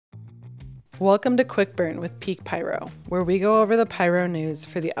Welcome to Quick Burn with Peak Pyro, where we go over the pyro news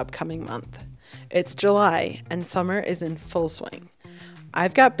for the upcoming month. It's July, and summer is in full swing.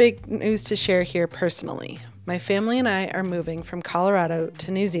 I've got big news to share here personally. My family and I are moving from Colorado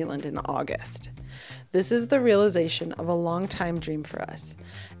to New Zealand in August. This is the realization of a long-time dream for us.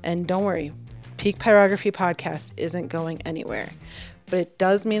 And don't worry, Peak Pyrography Podcast isn't going anywhere, but it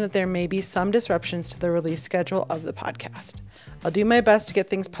does mean that there may be some disruptions to the release schedule of the podcast. I'll do my best to get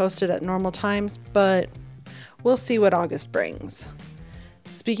things posted at normal times, but we'll see what August brings.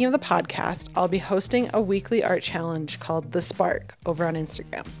 Speaking of the podcast, I'll be hosting a weekly art challenge called The Spark over on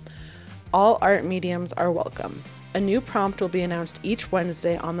Instagram. All art mediums are welcome. A new prompt will be announced each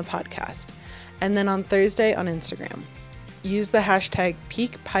Wednesday on the podcast, and then on Thursday on Instagram. Use the hashtag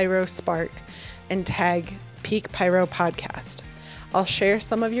PeakPyroSpark and tag Peak Pyro Podcast. I'll share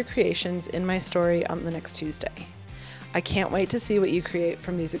some of your creations in my story on the next Tuesday. I can't wait to see what you create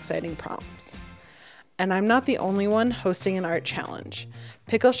from these exciting prompts. And I'm not the only one hosting an art challenge.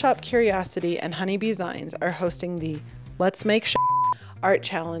 Pickle Shop Curiosity and Honeybee Zines are hosting the Let's Make Art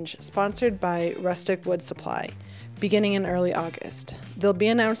Challenge sponsored by Rustic Wood Supply, beginning in early August. They'll be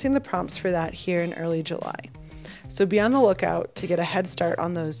announcing the prompts for that here in early July. So be on the lookout to get a head start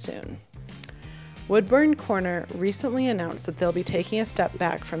on those soon. Woodburn Corner recently announced that they'll be taking a step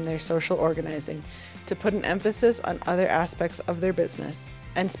back from their social organizing to put an emphasis on other aspects of their business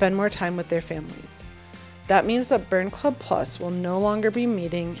and spend more time with their families. That means that Burn Club Plus will no longer be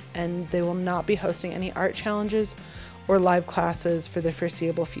meeting, and they will not be hosting any art challenges or live classes for the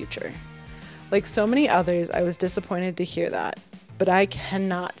foreseeable future. Like so many others, I was disappointed to hear that, but I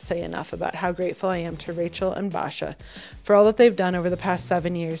cannot say enough about how grateful I am to Rachel and Basha for all that they've done over the past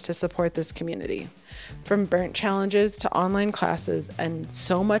 7 years to support this community. From burnt challenges to online classes and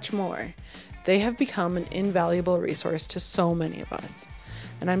so much more, they have become an invaluable resource to so many of us.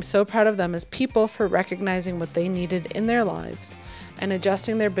 And I'm so proud of them as people for recognizing what they needed in their lives and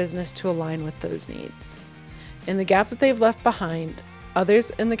adjusting their business to align with those needs. In the gap that they've left behind, others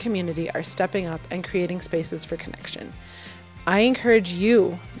in the community are stepping up and creating spaces for connection. I encourage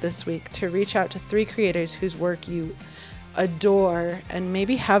you this week to reach out to 3 creators whose work you adore and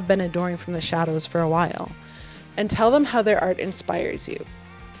maybe have been adoring from the shadows for a while, and tell them how their art inspires you.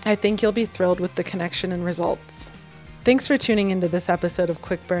 I think you'll be thrilled with the connection and results. Thanks for tuning into this episode of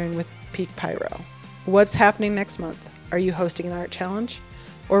Quick Burn with Peak Pyro. What's happening next month? Are you hosting an art challenge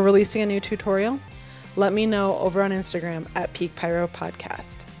or releasing a new tutorial? Let me know over on Instagram at Peak Pyro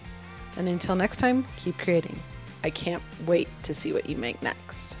Podcast. And until next time, keep creating. I can't wait to see what you make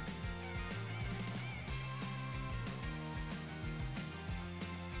next.